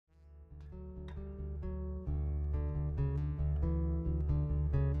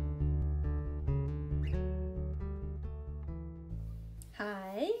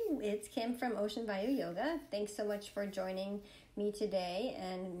it's Kim from Ocean Vayu Yoga. Thanks so much for joining me today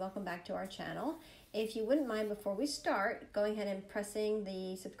and welcome back to our channel. If you wouldn't mind, before we start, going ahead and pressing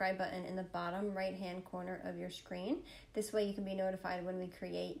the subscribe button in the bottom right hand corner of your screen. This way you can be notified when we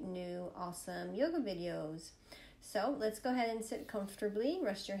create new awesome yoga videos. So let's go ahead and sit comfortably,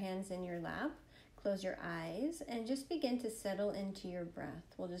 rest your hands in your lap, close your eyes, and just begin to settle into your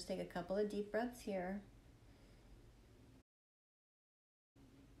breath. We'll just take a couple of deep breaths here.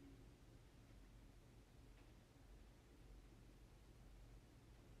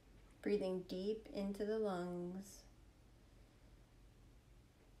 Breathing deep into the lungs,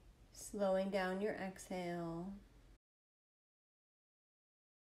 slowing down your exhale.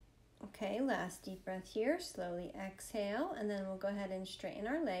 Okay, last deep breath here, slowly exhale, and then we'll go ahead and straighten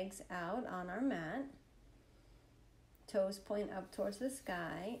our legs out on our mat. Toes point up towards the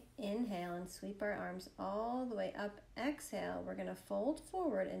sky. Inhale and sweep our arms all the way up. Exhale, we're going to fold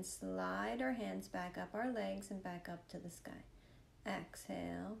forward and slide our hands back up our legs and back up to the sky.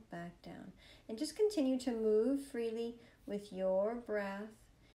 Exhale, back down. And just continue to move freely with your breath.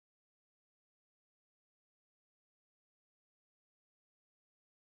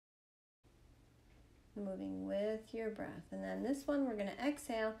 Moving with your breath. And then this one, we're going to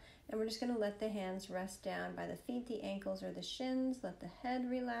exhale, and we're just going to let the hands rest down by the feet, the ankles, or the shins. Let the head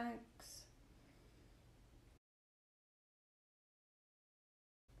relax.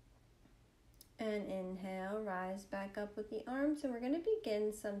 And inhale, rise back up with the arms, and we're going to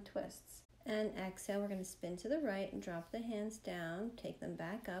begin some twists. And exhale, we're going to spin to the right and drop the hands down, take them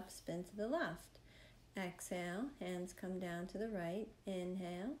back up, spin to the left. Exhale, hands come down to the right.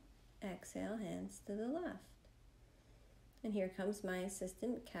 Inhale, exhale, hands to the left. And here comes my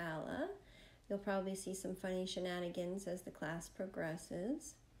assistant, Calla. You'll probably see some funny shenanigans as the class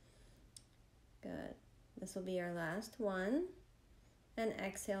progresses. Good. This will be our last one. And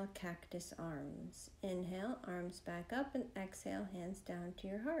exhale, cactus arms. Inhale, arms back up, and exhale, hands down to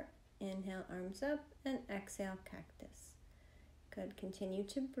your heart. Inhale, arms up, and exhale, cactus. Good. Continue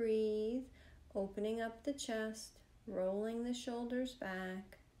to breathe, opening up the chest, rolling the shoulders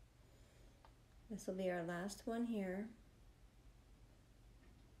back. This will be our last one here.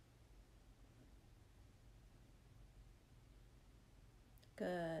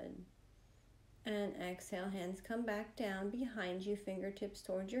 Good. And exhale, hands come back down behind you, fingertips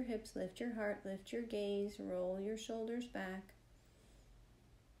towards your hips, lift your heart, lift your gaze, roll your shoulders back.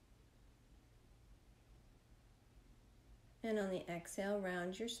 And on the exhale,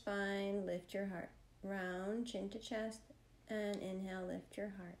 round your spine, lift your heart, round, chin to chest, and inhale, lift your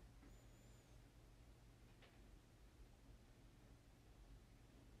heart.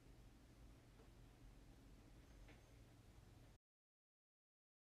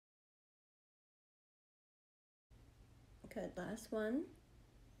 Good, last one.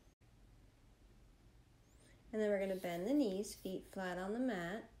 And then we're going to bend the knees, feet flat on the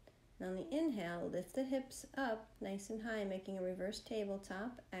mat. And on the inhale, lift the hips up nice and high, making a reverse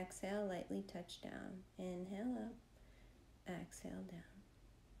tabletop. Exhale, lightly touch down. Inhale up, exhale down.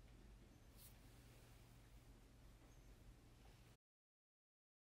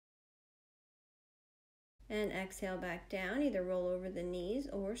 And exhale back down, either roll over the knees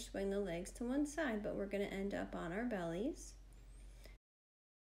or swing the legs to one side, but we're going to end up on our bellies.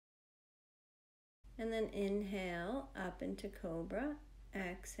 And then inhale up into cobra,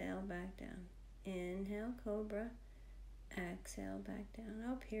 exhale back down. Inhale, cobra, exhale back down.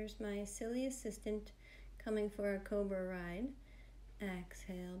 Oh, here's my silly assistant coming for a cobra ride.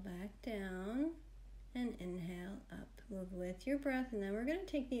 Exhale back down and inhale up. Move with your breath, and then we're going to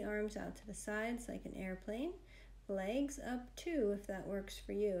take the arms out to the sides like an airplane. Legs up too, if that works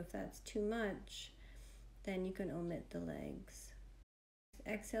for you. If that's too much, then you can omit the legs.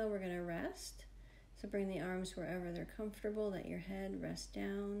 Exhale, we're going to rest. So bring the arms wherever they're comfortable. Let your head rest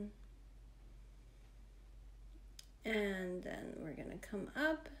down. And then we're going to come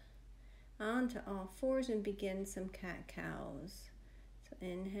up onto all fours and begin some cat-cows. So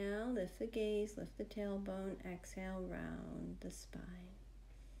inhale, lift the gaze, lift the tailbone. Exhale, round the spine.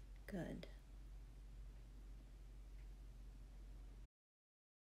 Good.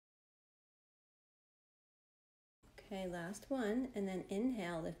 Okay, last one, and then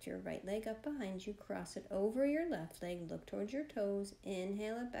inhale, lift your right leg up behind you, cross it over your left leg, look towards your toes,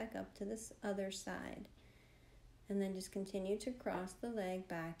 inhale it back up to this other side. And then just continue to cross the leg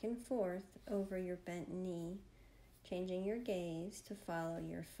back and forth over your bent knee, changing your gaze to follow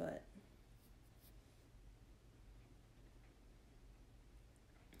your foot.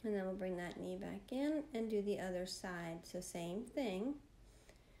 And then we'll bring that knee back in and do the other side. So same thing.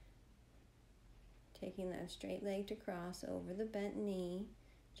 Taking that straight leg to cross over the bent knee,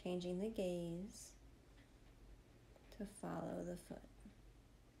 changing the gaze to follow the foot.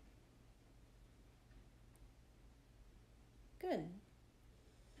 Good.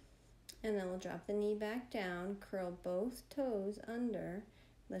 And then we'll drop the knee back down, curl both toes under,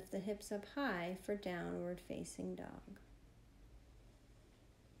 lift the hips up high for downward facing dog.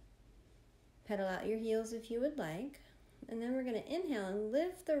 Pedal out your heels if you would like. And then we're going to inhale and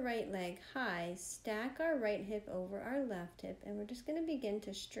lift the right leg high, stack our right hip over our left hip, and we're just going to begin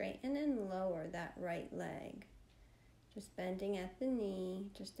to straighten and lower that right leg. Just bending at the knee,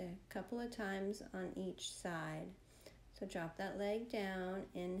 just a couple of times on each side. So drop that leg down,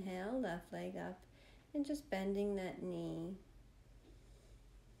 inhale, left leg up, and just bending that knee.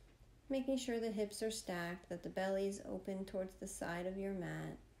 Making sure the hips are stacked, that the belly is open towards the side of your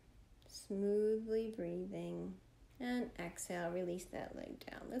mat. Smoothly breathing. And exhale, release that leg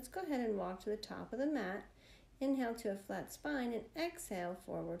down. Let's go ahead and walk to the top of the mat. Inhale to a flat spine and exhale,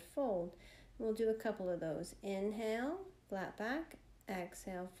 forward fold. We'll do a couple of those. Inhale, flat back,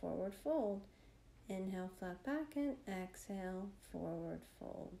 exhale, forward fold. Inhale, flat back, and exhale, forward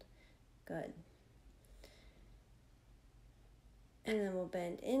fold. Good. And then we'll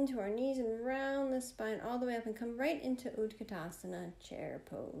bend into our knees and round the spine all the way up and come right into Utkatasana, chair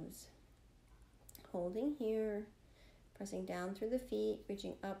pose. Holding here, pressing down through the feet,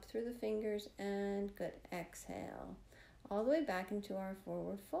 reaching up through the fingers, and good. Exhale. All the way back into our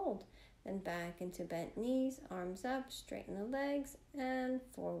forward fold. Then back into bent knees, arms up, straighten the legs, and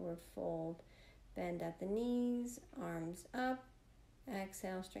forward fold. Bend at the knees, arms up,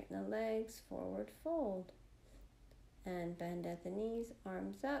 exhale, straighten the legs, forward fold. And bend at the knees,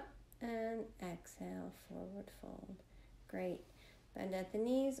 arms up, and exhale, forward fold. Great. Bend at the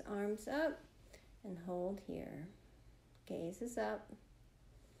knees, arms up, and hold here. Gaze is up.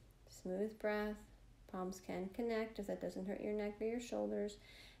 Smooth breath. Palms can connect if that doesn't hurt your neck or your shoulders.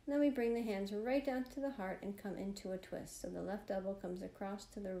 And then we bring the hands right down to the heart and come into a twist. So the left elbow comes across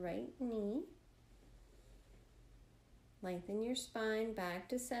to the right knee. Lengthen your spine back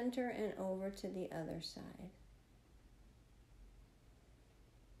to center and over to the other side.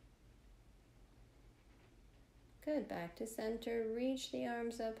 Good, back to center, reach the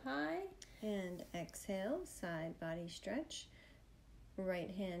arms up high, and exhale, side body stretch.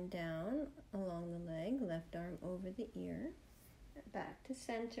 Right hand down along the leg, left arm over the ear. Back to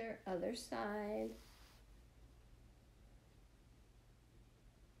center, other side.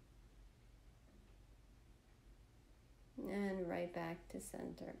 And right back to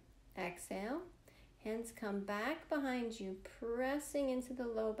center. Exhale. Hands come back behind you, pressing into the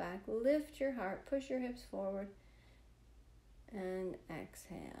low back. Lift your heart, push your hips forward. And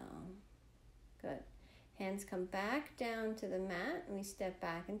exhale. Good. Hands come back down to the mat, and we step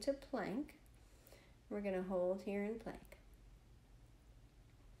back into plank. We're going to hold here in plank.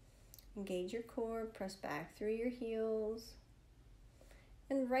 Engage your core, press back through your heels.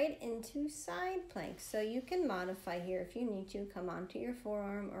 And right into side plank. So you can modify here if you need to. Come onto your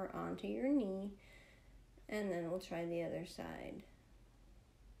forearm or onto your knee. And then we'll try the other side.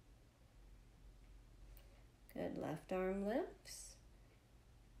 Good. Left arm lifts.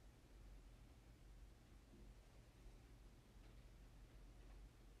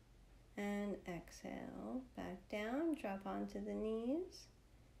 And exhale. Back down. Drop onto the knees.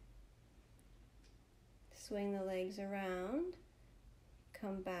 Swing the legs around.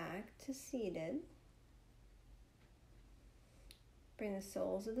 Come back to seated. Bring the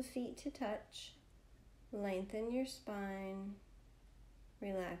soles of the feet to touch. Lengthen your spine.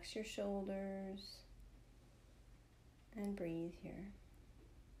 Relax your shoulders. And breathe here.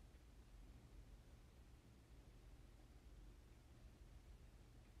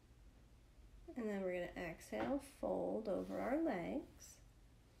 And then we're going to exhale, fold over our legs.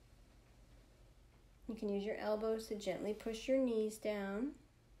 You can use your elbows to gently push your knees down.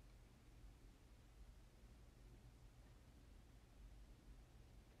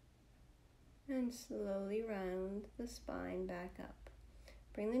 And slowly round the spine back up.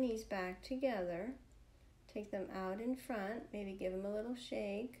 Bring the knees back together. Take them out in front. Maybe give them a little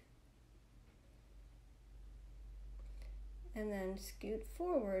shake. And then scoot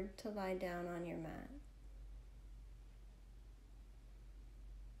forward to lie down on your mat.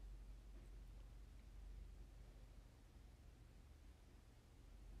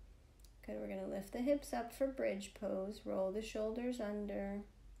 Good, we're going to lift the hips up for bridge pose. Roll the shoulders under.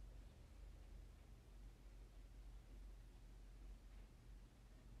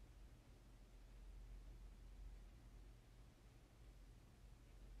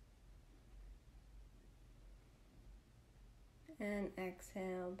 And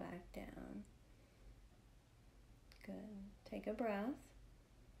exhale back down. Good. Take a breath.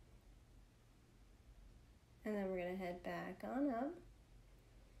 And then we're going to head back on up.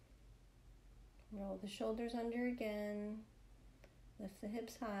 Roll the shoulders under again. Lift the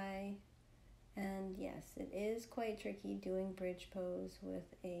hips high. And yes, it is quite tricky doing bridge pose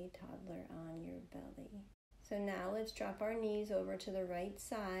with a toddler on your belly. So now let's drop our knees over to the right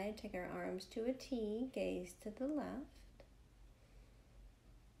side. Take our arms to a T, gaze to the left.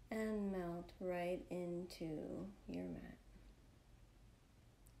 And melt right into your mat.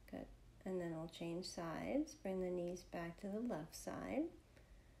 Good. And then we'll change sides. Bring the knees back to the left side.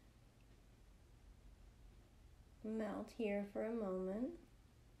 Melt here for a moment.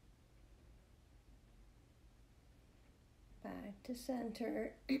 Back to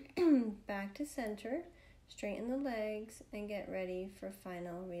center. Back to center. Straighten the legs and get ready for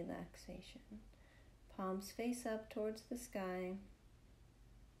final relaxation. Palms face up towards the sky.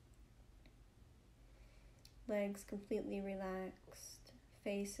 Legs completely relaxed.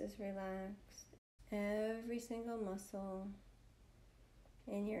 Face is relaxed. Every single muscle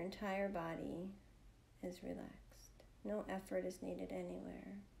in your entire body is relaxed. No effort is needed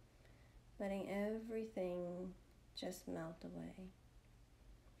anywhere. Letting everything just melt away.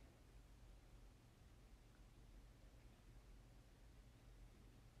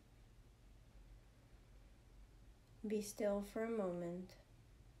 Be still for a moment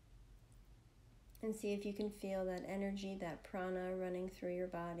and see if you can feel that energy, that prana running through your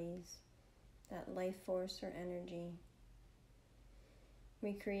bodies, that life force or energy.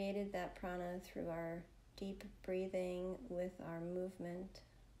 We created that prana through our deep breathing with our movement.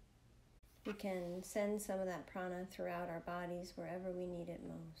 We can send some of that prana throughout our bodies wherever we need it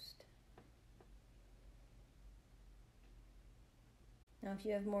most. Now, if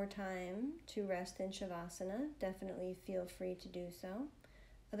you have more time to rest in Shavasana, definitely feel free to do so.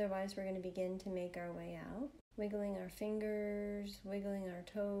 Otherwise, we're going to begin to make our way out. Wiggling our fingers, wiggling our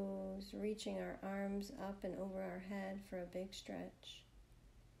toes, reaching our arms up and over our head for a big stretch.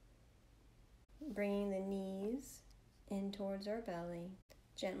 Bringing the knees in towards our belly.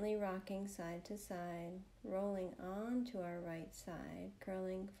 Gently rocking side to side, rolling onto our right side,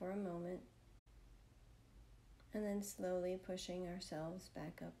 curling for a moment, and then slowly pushing ourselves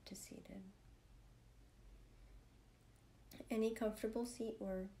back up to seated. Any comfortable seat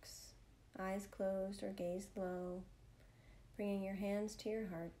works, eyes closed or gaze low, bringing your hands to your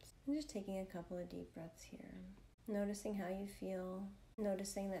heart, and just taking a couple of deep breaths here. Noticing how you feel,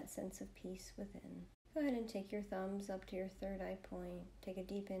 noticing that sense of peace within. Go ahead and take your thumbs up to your third eye point. Take a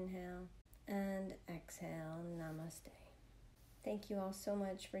deep inhale and exhale. Namaste. Thank you all so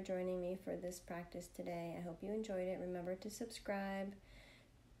much for joining me for this practice today. I hope you enjoyed it. Remember to subscribe.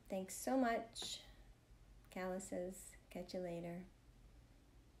 Thanks so much. Calla says, catch you later.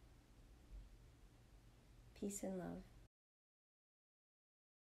 Peace and love.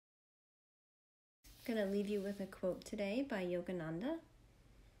 I'm going to leave you with a quote today by Yogananda.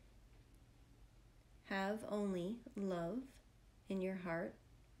 Have only love in your heart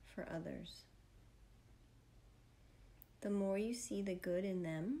for others. The more you see the good in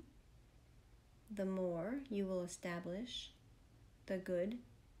them, the more you will establish the good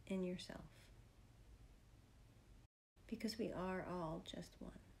in yourself. Because we are all just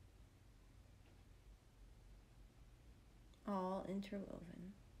one. All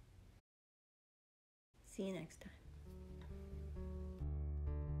interwoven. See you next time.